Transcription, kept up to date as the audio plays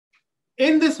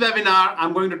In this webinar,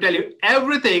 I'm going to tell you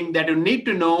everything that you need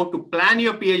to know to plan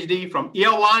your PhD from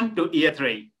year 1 to year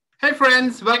 3. Hey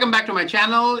friends, welcome back to my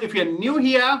channel. If you're new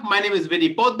here, my name is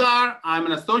Vidy Potdar. I'm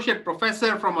an associate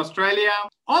professor from Australia.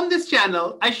 On this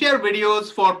channel, I share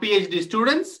videos for PhD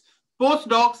students,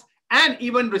 postdocs, and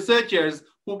even researchers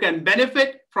who can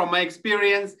benefit from my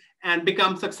experience and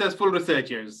become successful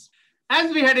researchers.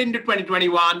 As we head into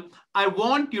 2021, I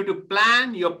want you to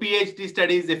plan your PhD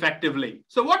studies effectively.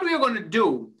 So what we are going to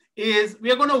do is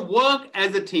we are going to work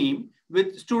as a team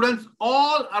with students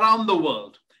all around the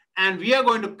world. And we are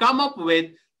going to come up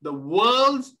with the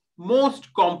world's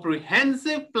most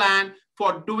comprehensive plan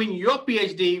for doing your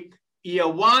PhD year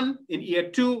 1, in year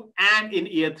 2, and in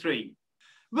year 3.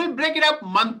 We'll break it up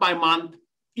month by month,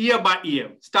 year by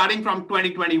year, starting from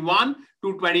 2021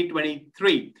 to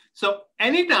 2023. So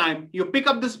anytime you pick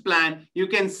up this plan, you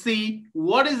can see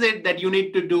what is it that you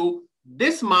need to do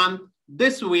this month,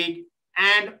 this week,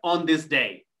 and on this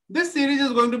day. This series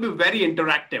is going to be very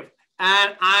interactive,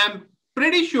 and I'm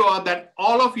pretty sure that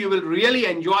all of you will really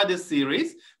enjoy this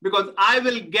series because I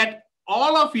will get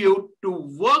all of you to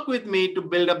work with me to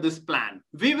build up this plan.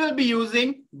 We will be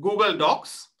using Google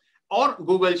Docs or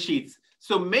Google Sheets.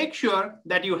 So make sure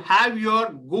that you have your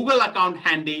Google account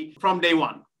handy from day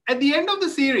one. At the end of the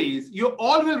series, you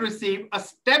all will receive a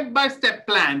step-by-step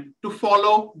plan to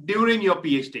follow during your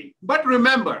PhD. But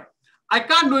remember, I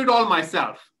can't do it all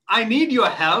myself. I need your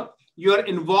help, your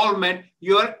involvement,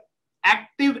 your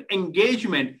active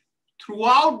engagement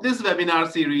throughout this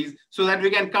webinar series so that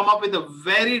we can come up with a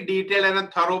very detailed and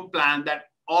a thorough plan that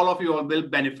all of you all will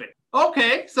benefit.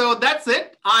 Okay, so that's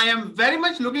it. I am very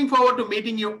much looking forward to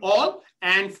meeting you all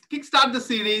and kickstart the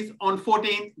series on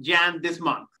 14th Jan this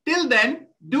month. Till then,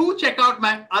 do check out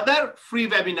my other free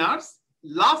webinars.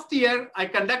 Last year, I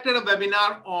conducted a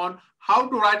webinar on how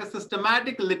to write a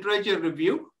systematic literature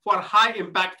review for high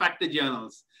impact factor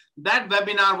journals. That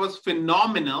webinar was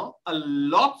phenomenal.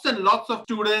 Lots and lots of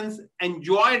students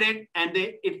enjoyed it, and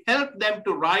it helped them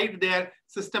to write their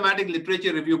systematic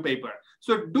literature review paper.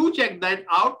 So do check that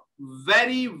out.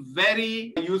 Very,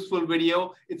 very useful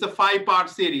video. It's a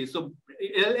 5-part series, so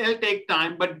it'll take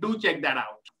time, but do check that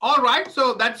out. All right,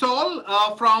 so that's all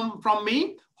from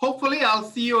me. Hopefully, I'll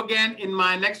see you again in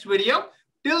my next video.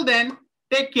 Till then,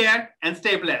 take care and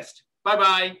stay blessed.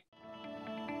 Bye-bye.